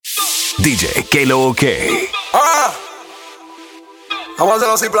DJ que lo que. Vamos a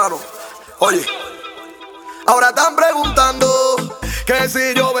hacerlo así plano. Oye, ahora están preguntando que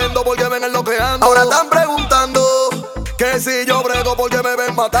si yo vendo porque ven en lo que ando. Ahora están preguntando que si yo brego porque me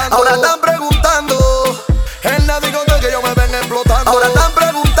ven matando. Ahora están preguntando en la discoteca que yo me ven explotando. Ahora están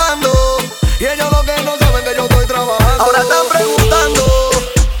preguntando y ellos lo que no saben que yo estoy trabajando. Ahora están preguntando,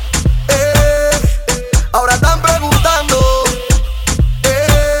 ahora están preguntando,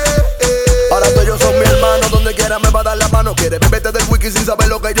 ahora que ellos son mi hermano, donde quiera me va a dar la mano. Quiere vete del wiki sin saber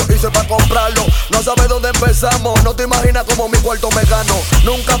lo que yo hice para comprarlo. No sabe dónde empezamos, no te imaginas como mi cuarto me gano.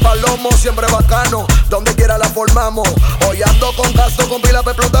 Nunca palomo, siempre bacano, donde quiera la formamos. Hoy ando con gasto, con pila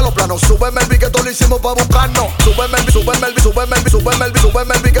para explotar los planos. Súbeme el beat que todo lo hicimos pa' buscarnos. Súbeme el beat, súbeme el beat, súbeme el beat, súbeme el beat,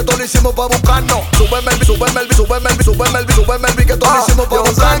 súbeme el beat que todo lo hicimos pa' buscarnos. Súbeme el beat, súbeme el beat, súbeme el beat, súbeme el beat, súbeme el beat que todo lo hicimos pa'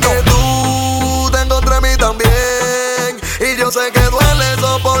 buscarnos. Yo sé que tú te encontré a mí también, y yo sé que duele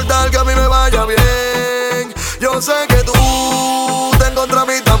soportar que a mí me vaya bien. Yo sé que tú te encontré a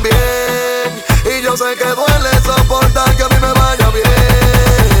mí también, y yo sé que duele soportar que a mí me vaya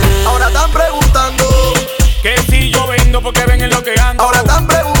bien. Ahora están preguntando que si yo vendo porque ven en lo que ando. Ahora están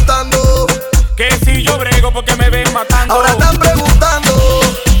preguntando que si yo brego porque me ven matando. Ahora están preguntando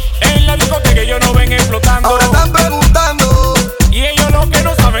en la discoteca que yo no ven explotando. Ahora están preguntando y ellos lo que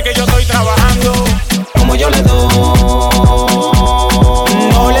no saben que yo estoy trabajando. Como yo le doy,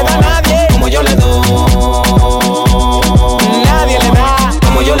 no le da a nadie. Como yo le doy, nadie le da.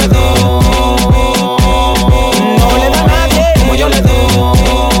 Como yo le doy, no le da a nadie. Como yo le doy,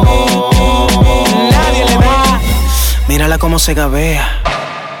 nadie le da. Mírala cómo se gabea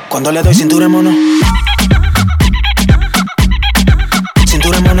cuando le doy cintura en mono.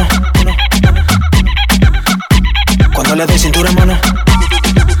 Cintura en mono. Cuando le doy cintura en mono.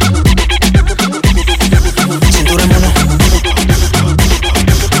 Cintura en mono.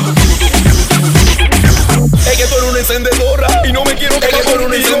 Es que tú eres una encendedora y no me quiero quemar por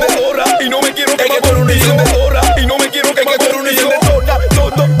una encendedora. Y no me quiero quemar por una encendedora. Y no me quiero quemar por una encendedora.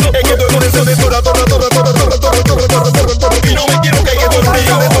 Es que tú eres una encendedora. Y no me quiero quemar por una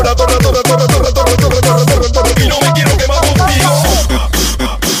encendedora. Y no me quiero quemar contigo.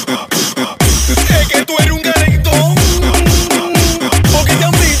 Es que tú eres un garentón. Porque te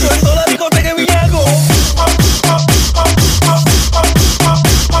han visto en toda la discoteca que me hago.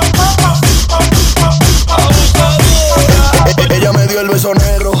 Ella me dio el beso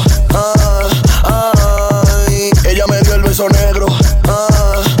negro, ay. Ella me dio el beso negro,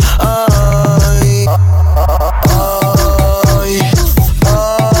 ay, ay,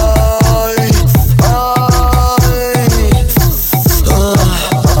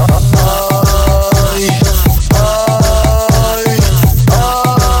 ay,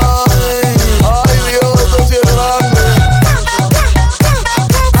 ay, ay, Dios, esto sí es grande.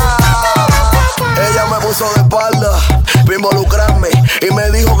 Ella me puso de espalda para involucrarme y me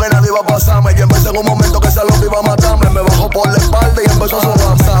dijo que nadie iba a pasarme. Yo empecé en un momento que esa loca iba a matarme. Me bajó por la espalda y empezó a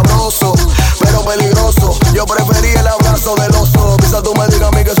sobarme. Sabroso, pero peligroso. Yo preferí el abrazo del oso. Quizás tú me digas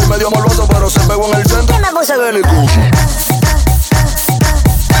a mí que soy medio morboso, pero se pegó en el centro y me puse bélico.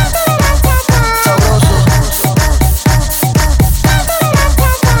 Sabroso,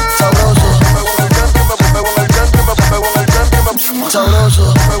 sabroso. Me pegó en el centro y me pegó en el centro y me pegó en el centro y me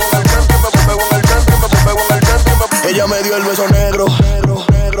sabroso. Me pegó en el centro y me pegó en el centro y me pegó en el centro y me. Ella me dio el beso negro.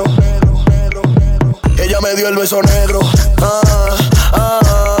 Ella me dio el beso negro,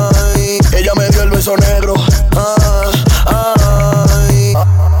 ay. Ella me dio el beso negro, ay, ay,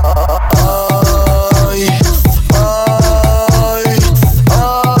 ay,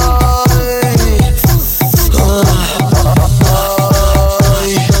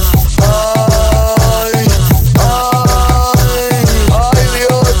 ay, ay,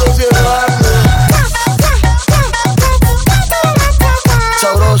 Dios, esto sí es grande.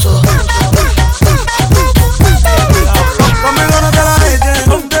 Sabroso. Conmigo no te la eches,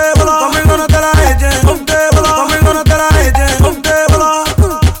 conmigo no te la eches, conmigo no te la eches, conmigo no te la eches,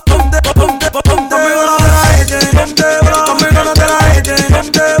 conmigo no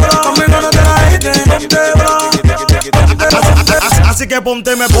te la eches, conmigo no te la eches. Así que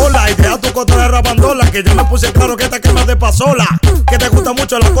pónteme bola y deja tu contra de rabandola, que yo me puse claro que esta quema de pasola, que te gusta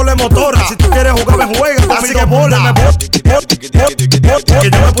mucho la cola motora. Si tú quieres jugar me juega, así que bola, que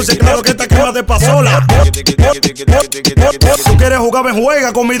yo me puse claro que esta quema de pasola. Tú quieres jugar me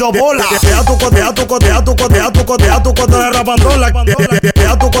juega con mis dos bolas. Deja tu contra de rabandola,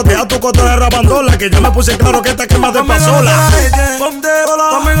 deja tu contra de rabandola, que yo me puse claro que esta quema de pasola.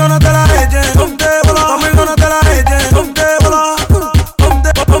 Conmigo no te la eches, conmigo no te la eches, conmigo no te la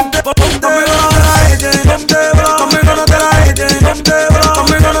eches, conmigo no te la eches,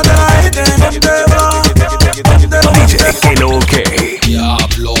 conmigo no te la eches.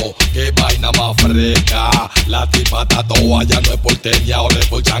 mata todo, allá no es porteña o no es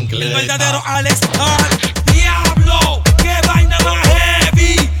por chancleta. El verdadero Alex Diablo, qué vaina más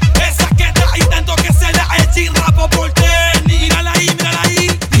heavy. Esa que está y tanto que se la eche y rapo por tenis. Mírala ahí.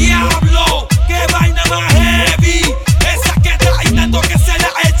 Diablo, qué vaina más heavy. Esa que está y tanto que se la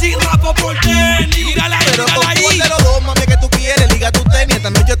eche y rapo por tenis. Mírala ahí. Pero tú de los dos, mami, que tú quieres, liga tu tenis.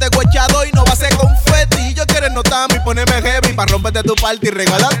 Esta noche te he guachado y no va a ser confeti. Yo quiero notarme y ponerme heavy pa' romperte tu party y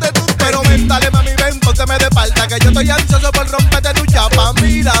regalarte tu tenis. Pero ven, dale, mami, ven, pónteme de falta, que yo estoy ansioso por romperte tu chapa.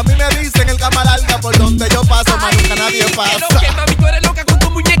 Mira, a mí me dicen el cama larga por donde yo paso, más nunca nadie pasa. Pero que mami, tú eres loca con tu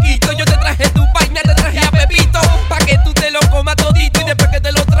muñequito. Yo te traje tu vaina, te traje a Pepito, pa' que tú te lo comas todito y después que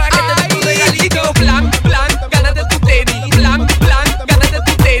te lo trajes te doy tu regalito. Plan, gánate tu tenis. Plan, gánate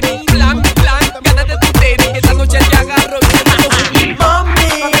tu tenis. Plan, gánate tu tenis. Esta noche te agarro y te mando un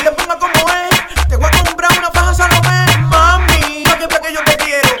Mami, te ponga como es. Te voy a comprar una faja Salomé. Mami, pa' que yo te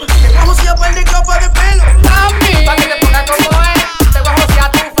quiero. Te voy a josear par de copas de pelo. mami, pa' que te ponga como es. Te voy a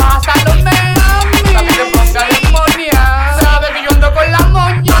josear tu faja Salomé. Mami, pa' que te ponga demonia. Sabes que yo ando con la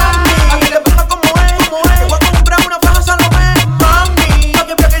moña. Mami, te ponga como es. Te voy a comprar una faja Salomé. Mami, pa'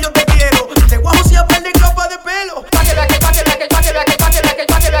 que yo te quiero. Te voy a josear par de copas de pelo. Pa' que vea que yo te quiero. Pa' que vea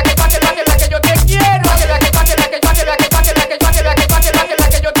que yo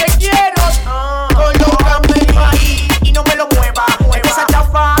te quiero. Colócame ahí y no me lo muevas. Es de esa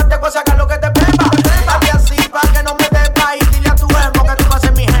chafa, te voy a sacar lo que te beba. Date así pa' que no me des pa' y dile a tu emo que tú vas a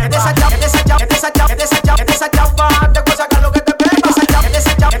ser mi jefa. Es de esa chafa, te voy a sacar lo que te beba. Es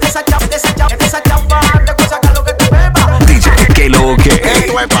de esa chafa, te voy a sacar lo que te beba. DJ que lo que.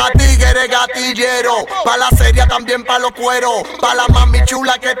 Esto es pa' tigres gatillero, pa' la serie también pa' los cueros, pa' la mami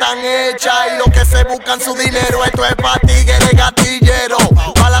chula que están hechas y los que se buscan su dinero. Esto es pa' tigres gatillero,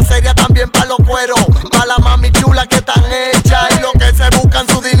 pa' la serie también pa' los cueros, pa' la mami chula que están hechas y los que se buscan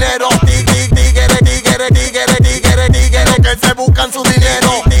su dinero. Tigres, que se buscan su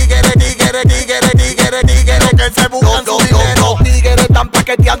dinero. Tigres, que se buscan su dinero. Los tigres están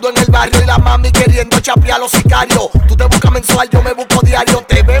paqueteando en el barrio y la mami queriendo chapear a los sicarios. Tú te buscas mensual, yo me busco diario.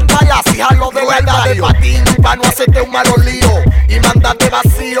 Te ven balas y jalo de verdad de patín pa' no hacerte un malo lío y mandarte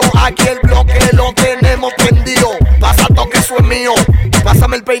vacío. Aquí el bloque lo tenemos prendido. Pasa toque, eso es mío.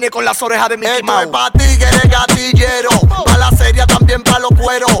 Pásame el peine con las orejas de Mickey Mouse. Esto es pa' tigres gatillero, pa' la serie también pa' los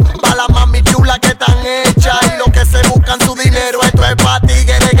cueros, pa' la mami chula que están hechas y los que se buscan su dinero. Esto es pa'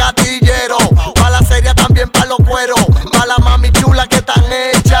 tigres gatillero, pa' la serie también pa' los cueros, pa' la mami chula que están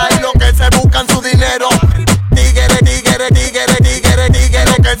hechas y los que se buscan su dinero. Tigres,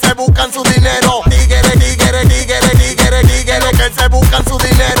 que se buscan su dinero. Tigres, que se buscan su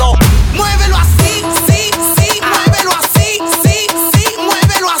dinero. Muévelo así, sí, muévelo así, sí,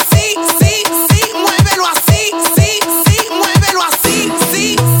 muévelo así, sí, muévelo así, sí, muévelo así,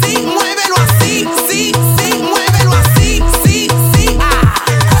 sí, muévelo así, sí, muévelo así, sí.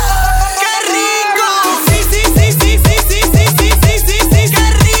 ¡Qué rico! Sí, qué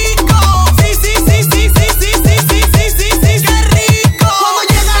rico. ¡Qué rico! Cuando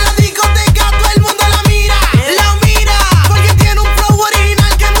llega a la discoteca todo el mundo la mira, porque tiene un flow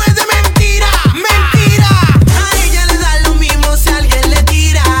original que no es de mentira. A ella le da lo mismo si alguien le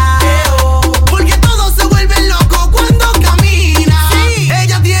tira, porque todos se vuelven locos cuando camina.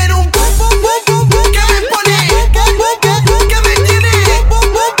 Ella tiene un pum pum pum pum que me pone que me tiene,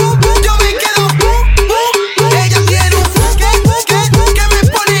 yo me quedo pum pum. Ella tiene un que me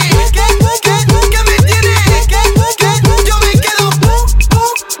pone que me tiene, yo me quedo pum.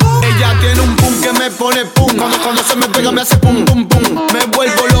 Ella tiene un pum que me pone pum. Cuando se me pega me hace pum pum pum. Me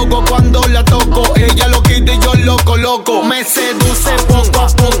vuelvo loco cuando la toco. Ella lo quita y yo lo coloco. Me seduce poco a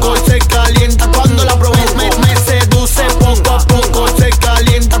poco, se calienta cuando la provoco. Me seduce poco a poco, se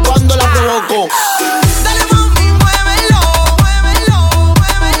calienta cuando la provoco. Dale mami, muévelo,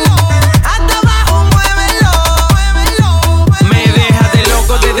 hasta abajo, muévelo. Me dejaste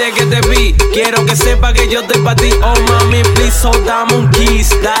loco desde que te vi. Quiero que sepa que yo estoy pa' ti. Oh mami, please, so dame un kiss.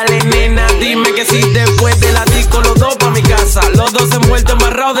 Dale nena, dime que si después de la disco los dos pa' mi casa. Los dos envueltos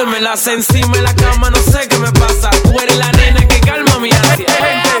embarrados de melaza encima en la cama, no sé qué me pasa. Tú eres la nena que calma mi ansia.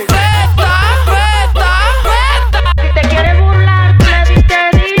 Si te quieres burlar,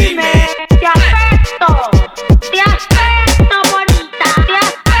 dime. Te afecto, bonita. Te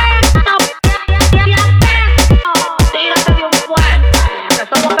afecto. Tírate de un puente, que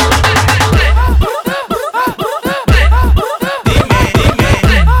somos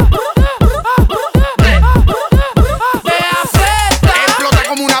Explota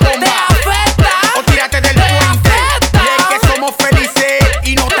como una bomba, o tírate del puente. Y es que somos felices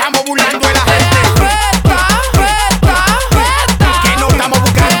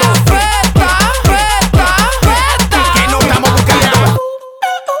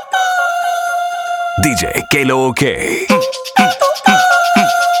OK.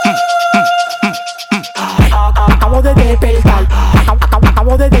 Acabo de despertar,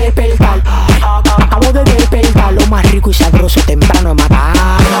 acabo de despertar, acabo de despertar, lo más rico y sabroso temprano de matar.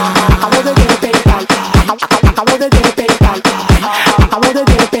 Acabo de despertar, acabo de despertar, acabo de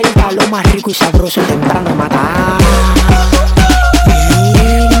despertar, lo más rico y sabroso temprano de matar.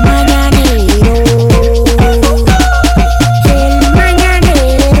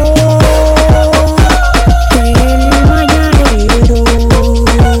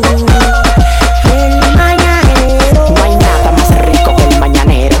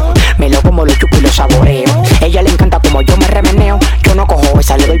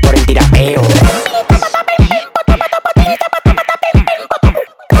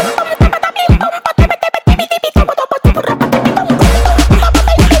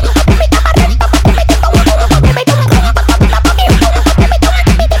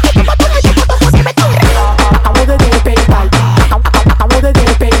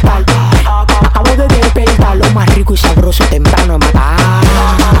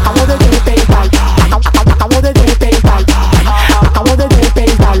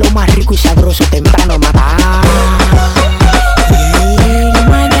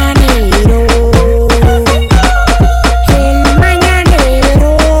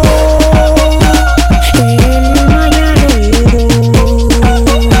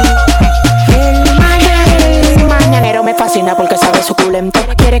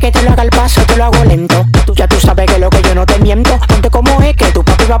 Quiere que te lo haga el paso, te lo hago lento. Ya tú sabes que lo que yo no te miento. Ponte como es que tu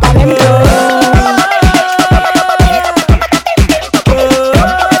papi va pa' dentro.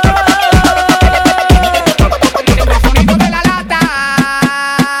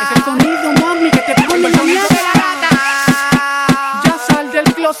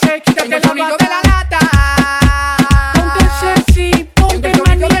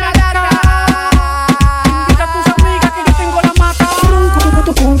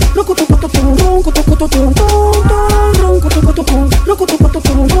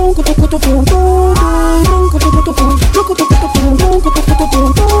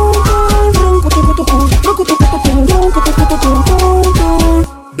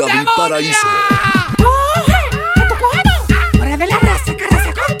 Paraíso.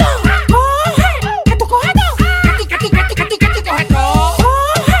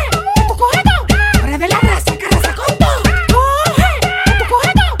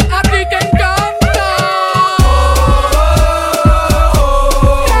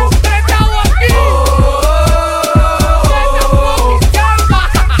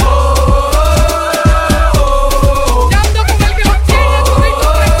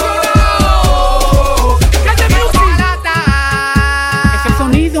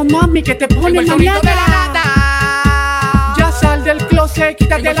 Que te pone el sonido de la lata. Ya sal del closet,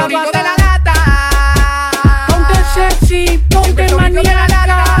 quítate la bata de la lata. Ponte sexy, ponte maniera.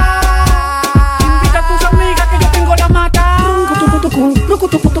 Invita a tus amigas que yo tengo la mata.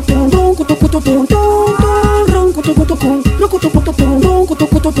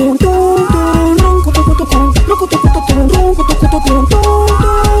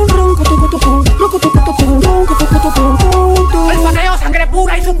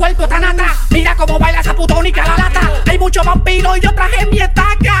 Cuerpo tan atrás, mira cómo baila esa putónica la lata. Hay muchos vampiros y yo traje mi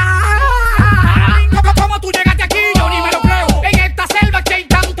estaca. ¿Cómo tú llegaste aquí? Yo ni me lo creo. En esta selva que hay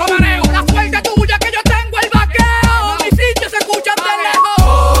tanto mareo. La suerte tuya que yo tengo el vaqueo. Mis sitios se escuchan de lejos.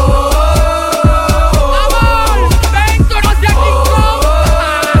 Amor, ven, conoce a King Kong.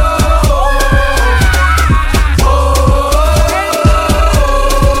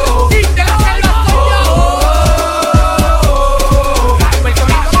 Y de la selva soy yo.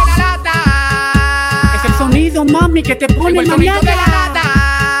 Mami, que te pone el sonido de la lata.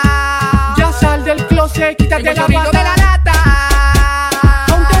 Ya sal del closet, quítate la bata.